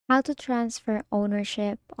How to transfer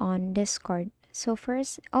ownership on Discord. So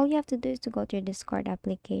first, all you have to do is to go to your Discord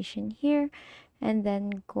application here and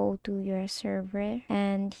then go to your server.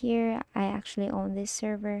 And here I actually own this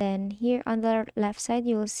server. Then here on the left side,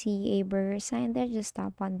 you will see a burger sign there. Just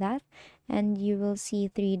tap on that and you will see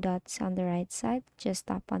three dots on the right side. Just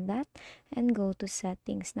tap on that and go to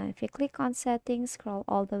settings. Now, if you click on settings, scroll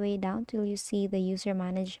all the way down till you see the user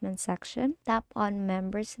management section. Tap on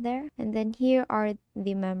members there, and then here are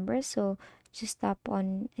the members. So just tap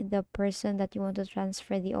on the person that you want to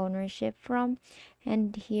transfer the ownership from,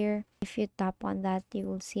 and here if you tap on that, you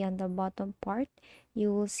will see on the bottom part,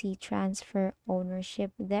 you will see transfer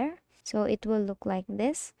ownership there. So it will look like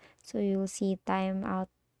this. So you will see timeout,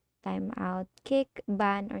 kick,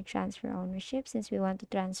 ban, or transfer ownership. Since we want to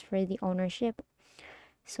transfer the ownership,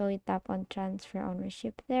 so you tap on transfer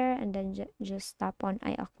ownership there, and then just tap on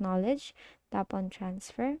I acknowledge, tap on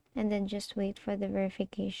transfer, and then just wait for the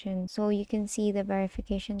verification. So you can see the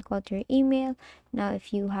verification code to your email. Now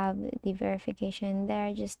if you have the verification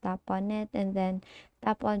there, just tap on it and then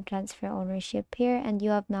tap on transfer ownership here, and you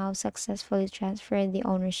have now successfully transferred the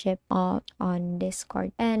ownership on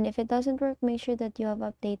Discord. And if it doesn't work, make sure that you have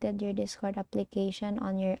updated your Discord application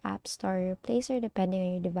on your app store or play store depending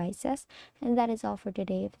on your devices. And that is all for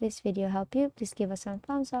today. If this video helped you, please give us some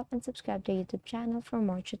thumbs up and subscribe to our YouTube channel for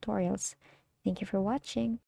more tutorials. Thank you for watching.